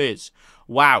 because Spurs,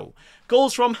 wow.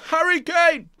 Goals from Harry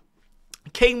Kane.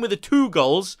 Kane with the 2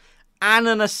 goals and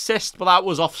an assist, but that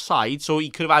was offside, so he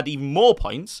could have had even more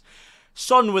points.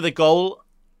 Son with a goal,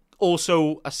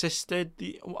 also assisted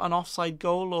an offside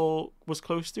goal, or was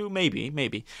close to, maybe.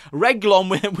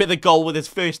 Reguilon with a goal with his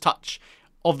first touch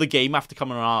of the game after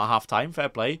coming around at half-time, fair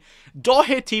play.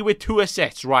 Doherty with 2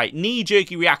 assists, right,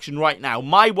 knee-jerky reaction right now,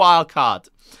 my wild card.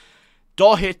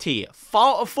 Doherty,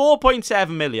 4.7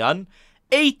 million,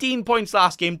 18 points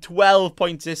last game, 12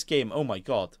 points this game. Oh my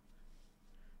God.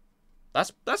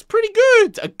 That's pretty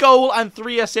good. A goal and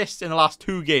 3 assists in the last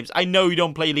 2 games. I know you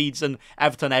don't play Leeds and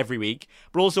Everton every week,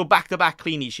 but also back-to-back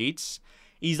clean sheets.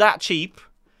 He's that cheap.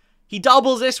 He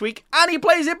doubles this week, and he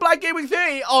plays in Black Game Week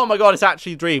 30. Oh my God, it's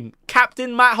actually a dream.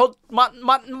 Captain Matt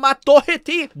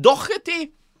Doherty.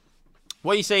 Doherty.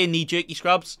 What are you saying, knee-jerky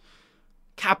scrubs?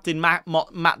 Captain Matt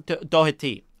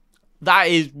Doherty. That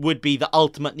would be the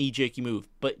ultimate knee-jerky move.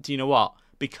 But do you know what?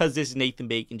 Because this is Nathan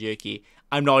Bacon jerky,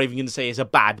 I'm not even going to say it's a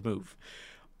bad move.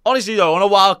 Honestly, though, on a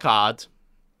wild card,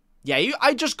 yeah,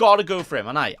 I just got to go for him,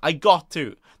 and I got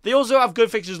to. They also have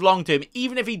good fixtures long-term.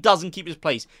 Even if he doesn't keep his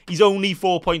place, he's only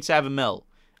 4.7 mil.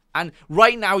 And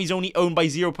right now, he's only owned by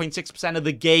 0.6% of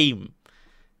the game.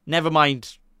 Never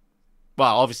mind.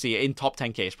 Well, obviously, in top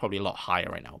 10k, it's probably a lot higher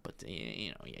right now. But, you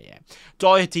know, yeah.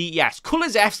 Doherty, yes.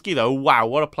 Kulusevski, though, wow,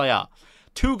 what a player.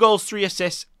 2 goals, 3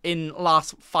 assists in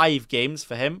last 5 games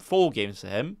for him. 4 games for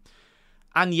him.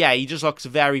 And, yeah, he just looks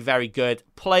very, very good.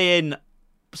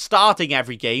 Starting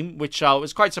every game, which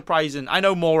was quite surprising. I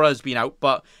know Mora has been out,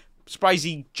 but surprised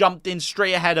he jumped in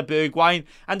straight ahead of Bergwijn.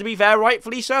 And to be fair,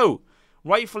 rightfully so.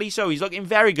 Rightfully so. He's looking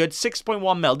very good.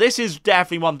 6.1 mil. This is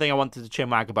definitely one thing I wanted to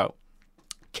chinwag about.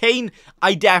 Kane,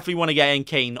 I definitely want to get in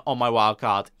Kane on my wild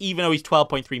card. Even though he's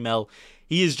 12.3 mil,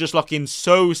 he is just looking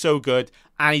so, so good.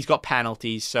 And he's got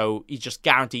penalties, so he's just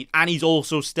guaranteed. And he's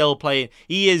also still playing.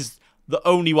 He is the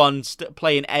only one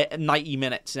playing 90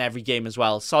 minutes in every game as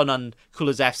well. Son and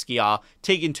Kulusevski are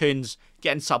taking turns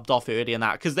getting subbed off early and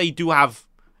that, because they do have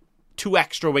two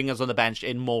extra wingers on the bench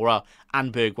in Mora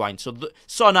and Bergwijn. So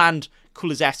Son and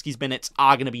Kulusevski's minutes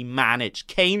are going to be managed.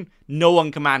 Kane, no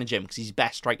one can manage him because he's the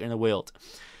best striker in the world.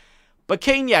 But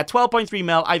Kane, yeah, 12.3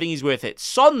 mil, I think he's worth it.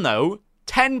 Son, though,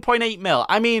 10.8 mil.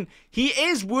 I mean, he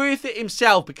is worth it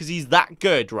himself because he's that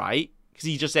good, right? Because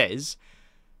he just is.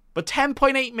 But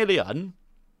 10.8 million,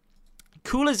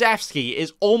 Kulusevski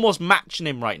is almost matching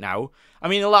him right now. I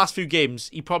mean, in the last few games,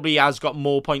 he probably has got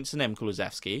more points than him,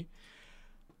 Kulusevski.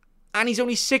 And he's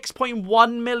only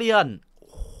 6.1 million.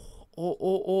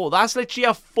 That's literally a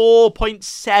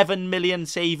 4.7 million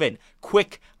saving.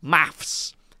 Quick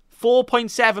maths.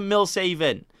 4.7 mil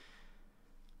saving.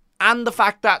 And the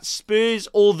fact that Spurs,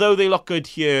 although they look good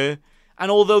here, and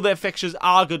although their fixtures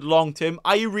are good long term,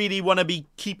 I really want to be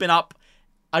keeping up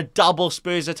a double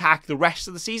Spurs attack the rest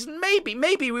of the season.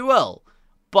 Maybe we will.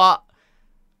 But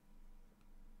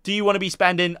do you want to be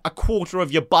spending a quarter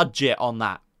of your budget on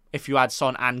that if you had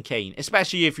Son and Kane?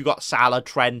 Especially if you got Salah,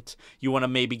 Trent, you want to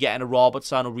maybe get in a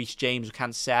Robertson or Reece James or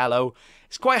Cancelo.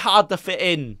 It's quite hard to fit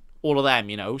in all of them,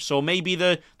 you know. So maybe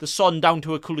the Son down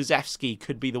to a Kulusevski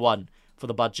could be the one for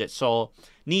the budget. So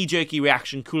knee-jerky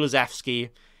reaction, Kulusevski.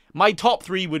 My top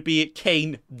three would be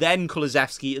Kane, then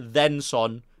Kulusevski, then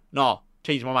Son. No,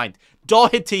 changed my mind.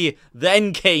 Doherty,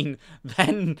 then Kane,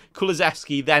 then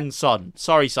Kulusevski, then Son.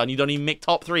 Sorry, Son, you don't even make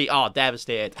top three. Oh,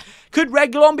 devastated. Could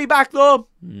Reguilon be back, though?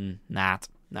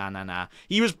 Nah.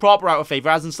 He was proper out of favour.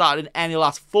 Hasn't started in any of the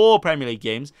last 4 Premier League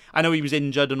games. I know he was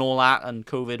injured and all that, and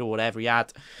COVID or whatever he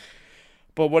had.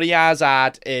 But what he has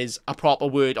had is a proper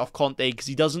word off Conte because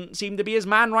he doesn't seem to be his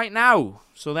man right now.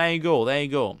 So there you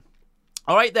go.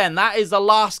 Alright then, that is the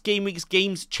last game week's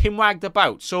games chinwagged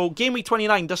about. So game week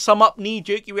 29, to sum up,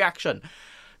 knee-jerky reaction.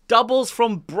 Doubles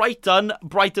from Brighton.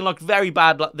 Brighton looked very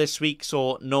bad this week,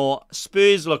 so no.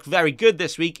 Spurs look very good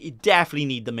this week. You definitely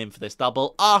need them in for this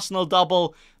double. Arsenal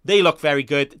double, they look very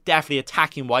good. Definitely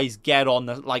attacking-wise, get on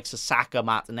the likes of Saka,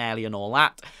 Martinelli and all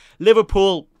that.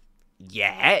 Liverpool,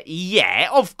 yeah,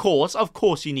 of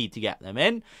course you need to get them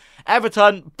in.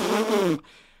 Everton,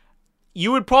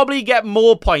 you would probably get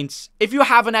more points. If you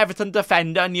have an Everton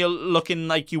defender and you're looking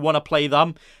like you want to play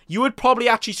them, you would probably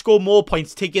actually score more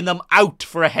points taking them out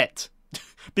for a hit.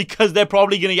 Because they're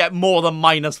probably going to get more than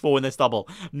 -4 in this double.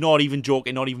 Not even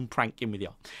joking, not even pranking with you.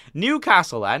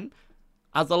 Newcastle then,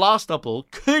 as the last double,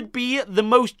 could be the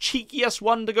most cheekiest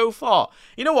one to go for.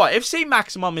 You know what? If St.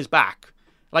 Maximum is back,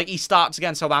 like he starts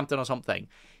against Southampton or something,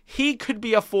 he could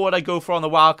be a forward I go for on the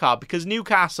wildcard because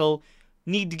Newcastle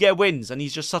need to get wins and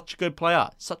he's just such a good player,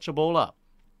 such a baller.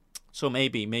 So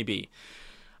maybe.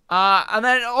 And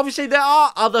then obviously there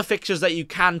are other fixtures that you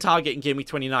can target in game week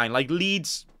 29. Like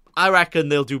Leeds, I reckon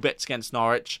they'll do bits against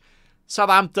Norwich.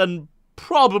 Southampton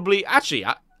probably, actually,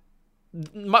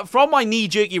 from my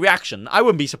knee-jerky reaction, I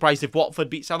wouldn't be surprised if Watford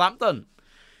beat Southampton.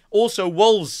 Also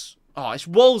Wolves. Oh, it's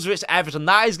Wolves versus Everton.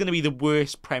 That is going to be the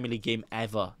worst Premier League game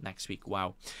ever next week.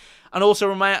 Wow. And also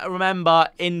remember,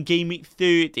 in Game Week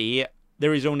 30,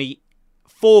 there is only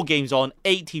 4 games on,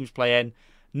 8 teams playing.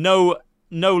 No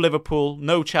Liverpool,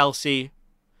 no Chelsea,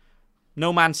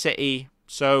 no Man City.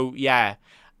 So, yeah.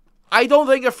 I don't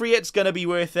think a free hit's going to be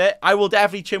worth it. I will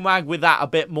definitely chinwag with that a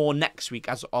bit more next week,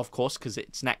 as of course, because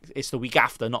it's the week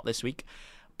after, not this week.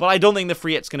 But I don't think the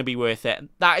free hit's going to be worth it.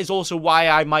 That is also why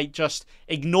I might just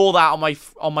ignore that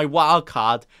on my wild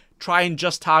card, try and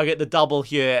just target the double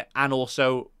here and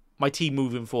also my team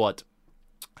moving forward.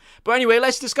 But anyway,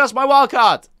 let's discuss my wild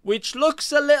card, which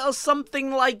looks a little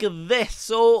something like this.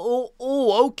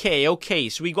 Okay.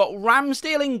 So we got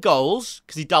Ramsdale in goals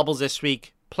because he doubles this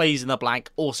week, plays in the blank.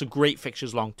 Also great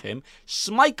fixtures long term.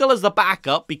 Schmeichel as the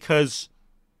backup because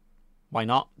why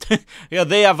not? Yeah,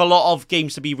 they have a lot of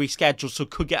games to be rescheduled, so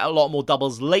could get a lot more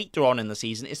doubles later on in the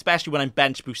season, especially when I'm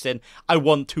bench boosting. I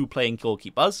want 2 playing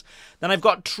goalkeepers. Then I've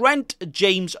got Trent,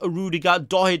 James, Rudiger,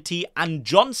 Doherty, and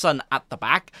Johnson at the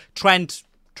back. Trent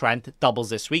doubles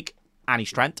this week, and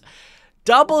he's Trent.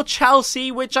 Double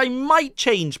Chelsea, which I might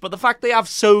change, but the fact they have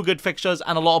so good fixtures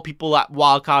and a lot of people at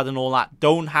wildcard and all that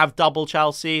don't have double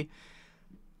Chelsea,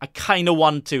 I kind of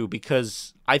want to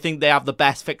because I think they have the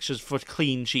best fixtures for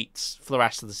clean sheets for the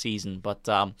rest of the season, but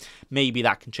maybe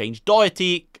that can change.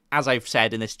 Doherty, as I've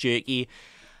said in this jerky,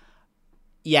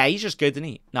 yeah, he's just good, isn't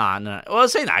he? Nah. Well, I'll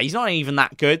say that. He's not even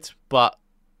that good, but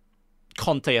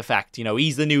Conte effect, you know,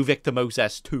 he's the new Victor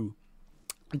Moses too.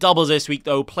 Doubles this week,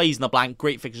 though, plays in the blank,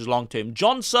 great fixtures long term.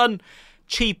 Johnson,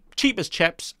 cheap as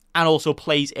chips, and also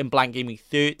plays in blank game week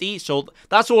 30. So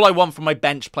that's all I want from my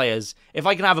bench players. If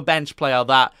I can have a bench player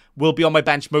that will be on my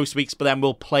bench most weeks, but then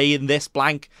will play in this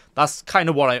blank, that's kind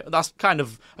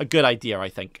of a good idea, I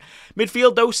think.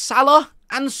 Midfield, though, Salah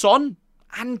and Son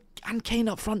and Kane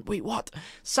up front. Wait, what?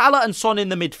 Salah and Son in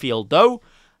the midfield, though.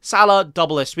 Salah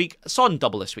double this week, Son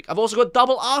double this week. I've also got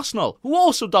double Arsenal, who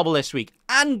also double this week,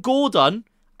 and Gordon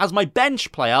as my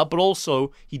bench player, but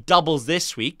also he doubles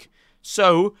this week.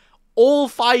 So all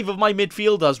 5 of my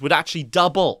midfielders would actually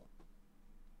double.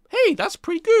 Hey, that's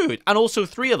pretty good. And also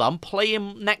 3 of them play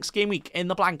him next game week in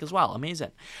the blank as well.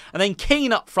 Amazing. And then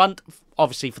Kane up front,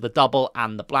 obviously for the double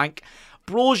and the blank.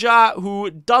 Broja,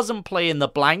 who doesn't play in the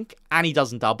blank and he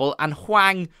doesn't double. And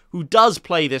Hwang, who does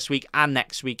play this week and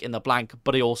next week in the blank,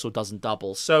 but he also doesn't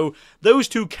double. So those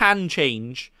 2 can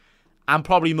change and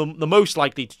probably the most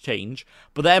likely to change.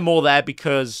 But they're more there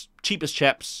because cheapest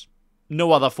chips,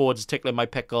 no other forwards tickling my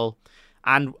pickle.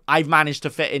 And I've managed to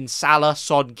fit in Salah,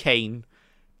 Son, Kane,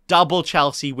 double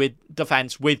Chelsea with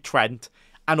defence with Trent,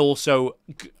 and also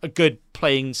a good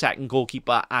playing second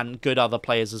goalkeeper and good other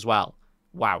players as well.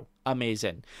 Wow,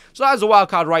 amazing. So that's a wild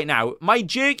card right now. My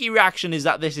jerky reaction is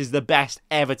that this is the best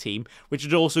ever team, which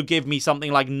would also give me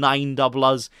something like 9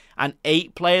 doublers and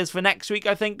 8 players for next week,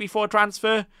 I think, before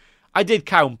transfer. I did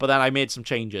count, but then I made some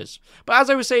changes. But as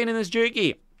I was saying in this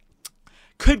jerky,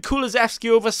 could Kulusevski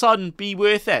over Son be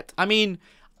worth it? I mean,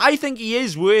 I think he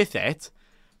is worth it.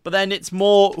 But then it's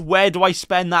more, where do I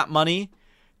spend that money?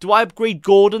 Do I upgrade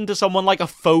Gordon to someone like a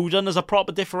Foden as a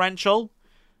proper differential?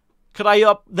 Could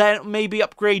I then maybe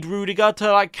upgrade Rudiger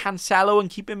to like Cancelo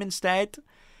and keep him instead?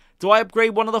 Do I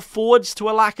upgrade one of the forwards to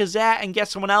a Lacazette and get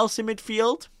someone else in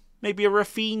midfield? Maybe a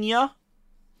Rafinha?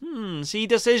 See,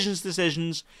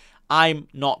 decisions. I'm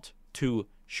not too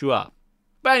sure.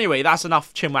 But anyway, that's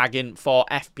enough chinwagging for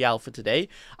FPL for today.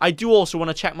 I do also want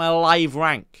to check my live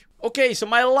rank. Okay, so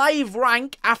my live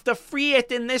rank after free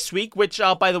hitting this week, which,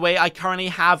 by the way, I currently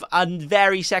have a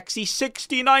very sexy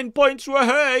 69 points,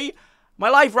 wahey! My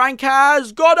live rank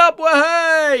has got up,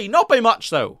 wahey! Not by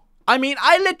much, though. I mean,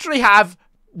 I literally have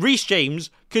Reece James,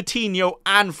 Coutinho,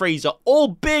 and Fraser, all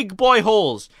big boy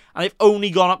hauls, and I've only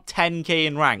gone up 10k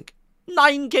in rank.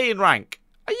 9k in rank.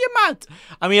 Are you mad?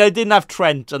 I mean, I didn't have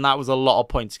Trent, and that was a lot of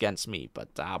points against me, but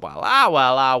well.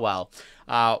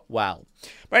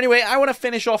 But anyway, I want to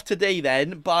finish off today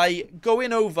then by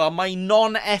going over my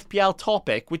non-FPL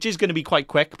topic, which is going to be quite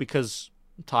quick because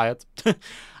I'm tired.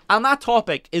 And that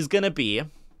topic is going to be,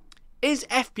 is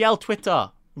FPL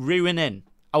Twitter ruining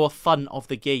our fun of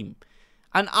the game?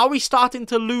 And are we starting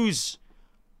to lose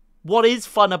what is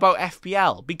fun about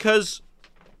FPL? Because,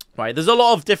 right, there's a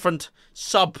lot of different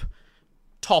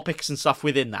sub-topics and stuff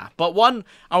within that. But one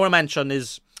I want to mention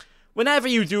is, whenever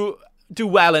you do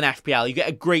well in FPL, you get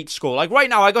a great score. Like right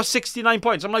now, I got 69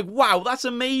 points. I'm like, wow, that's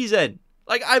amazing.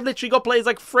 Like, I've literally got players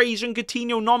like Fraser and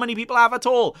Coutinho, not many people have at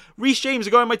all. Reece James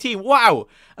are going on my team, wow.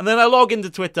 And then I log into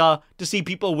Twitter to see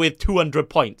people with 200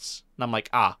 points. And I'm like,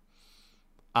 am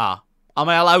I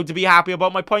allowed to be happy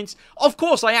about my points? Of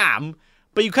course I am,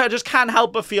 but you just can't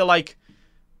help but feel like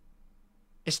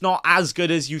it's not as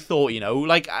good as you thought, you know?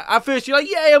 Like, at first you're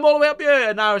like, yeah, I'm all the way up here.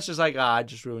 And now it's just like, I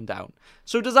just ruined down.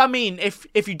 So does that mean if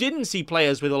you didn't see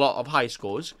players with a lot of high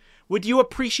scores, would you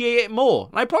appreciate it more?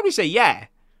 And I'd probably say yeah.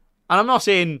 And I'm not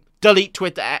saying delete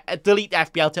Twitter, delete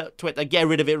FPL Twitter, get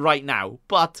rid of it right now.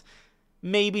 But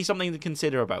maybe something to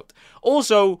consider about.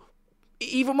 Also,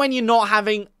 even when you're not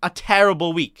having a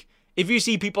terrible week, if you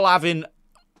see people having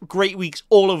great weeks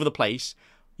all over the place,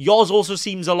 yours also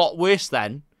seems a lot worse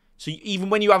then. So even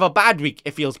when you have a bad week,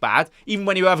 it feels bad. Even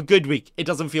when you have a good week, it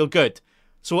doesn't feel good.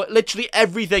 So literally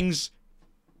everything's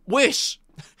worse.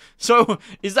 So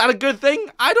is that a good thing?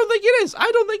 I don't think it is. I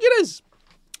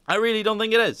really don't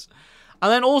think it is.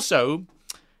 And then also,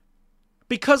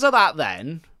 because of that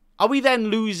then, are we then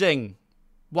losing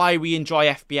why we enjoy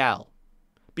FPL?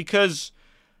 Because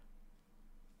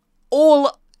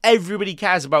all everybody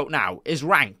cares about now is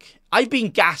rank. I've been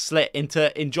gaslit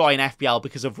into enjoying FPL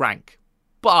because of rank.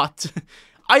 But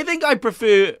I think I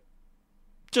prefer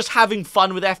just having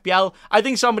fun with FPL. I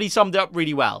think somebody summed it up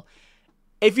really well.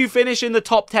 If you finish in the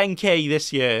top 10k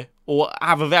this year, or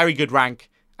have a very good rank,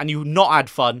 and you've not had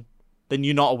fun, then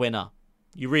you're not a winner.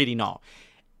 You're really not.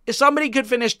 If somebody could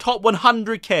finish top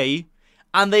 100k,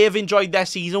 and they have enjoyed their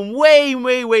season way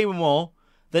more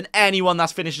than anyone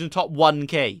that's finished in the top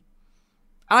 1k.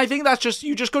 And I think that's just,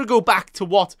 you just got to go back to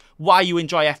why you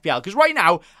enjoy FPL. Because right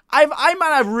now, I'm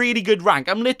at a really good rank.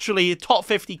 I'm literally top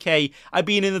 50k. I've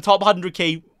been in the top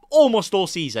 100k almost all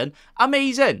season.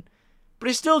 Amazing. But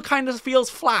it still kind of feels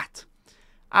flat.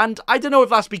 And I don't know if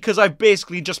that's because I've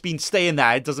basically just been staying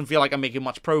there. It doesn't feel like I'm making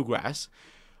much progress.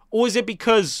 Or is it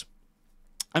because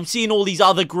I'm seeing all these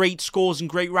other great scores and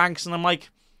great ranks and I'm like,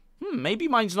 maybe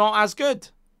mine's not as good.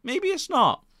 Maybe it's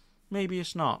not.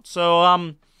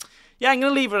 So, yeah, I'm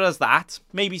going to leave it as that.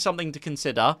 Maybe something to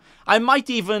consider. I might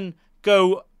even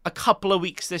go a couple of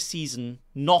weeks this season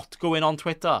not going on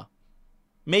Twitter.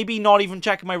 Maybe not even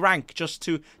checking my rank just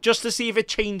to see if it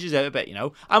changes it a bit, you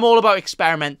know. I'm all about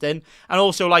experimenting. And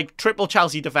also, like, triple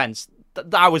Chelsea defence.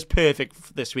 That was perfect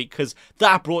for this week because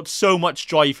that brought so much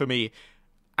joy for me.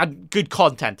 And good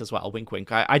content as well, wink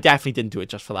wink. I definitely didn't do it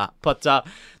just for that. But, that,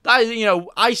 you know,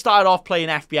 I started off playing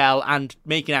FPL and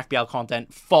making FPL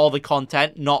content for the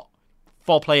content, not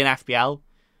for playing FPL.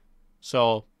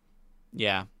 So,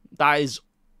 yeah, that is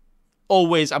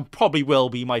always and probably will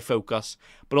be my focus.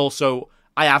 But also,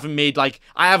 I haven't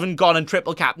gone and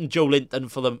triple captain Joe Linton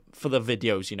for the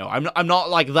videos, you know. I'm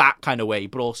not like that kind of way,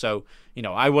 but also, you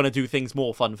know, I want to do things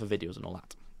more fun for videos and all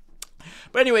that.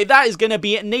 But anyway, that is going to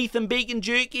be Nathan Bacon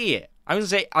Jerky. I'm going to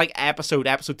say, like, episode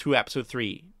 2, episode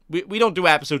 3. We don't do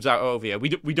episodes out over here.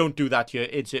 We don't do that here.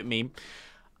 Insert meme.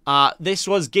 This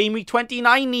was Game Week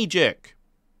 29 Kneejerk.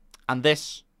 And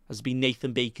this has been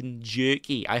Nathan Bacon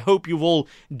Jerky. I hope you've all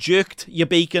jerked your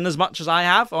bacon as much as I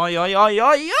have. Oi, oi, oi,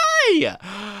 oi, oi!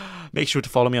 Make sure to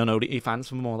follow me on OnlyFans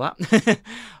for more of that.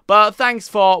 But thanks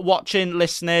for watching,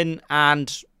 listening,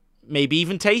 and maybe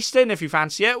even tasting if you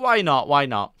fancy it. Why not? Why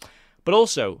not? But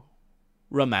also,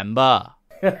 remember.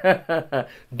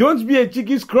 Don't be a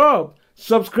cheeky scrub.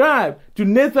 Subscribe to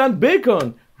Nathan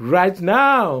Bacon right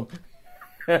now.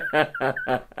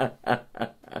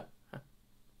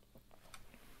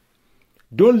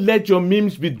 Don't let your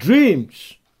memes be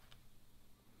dreams.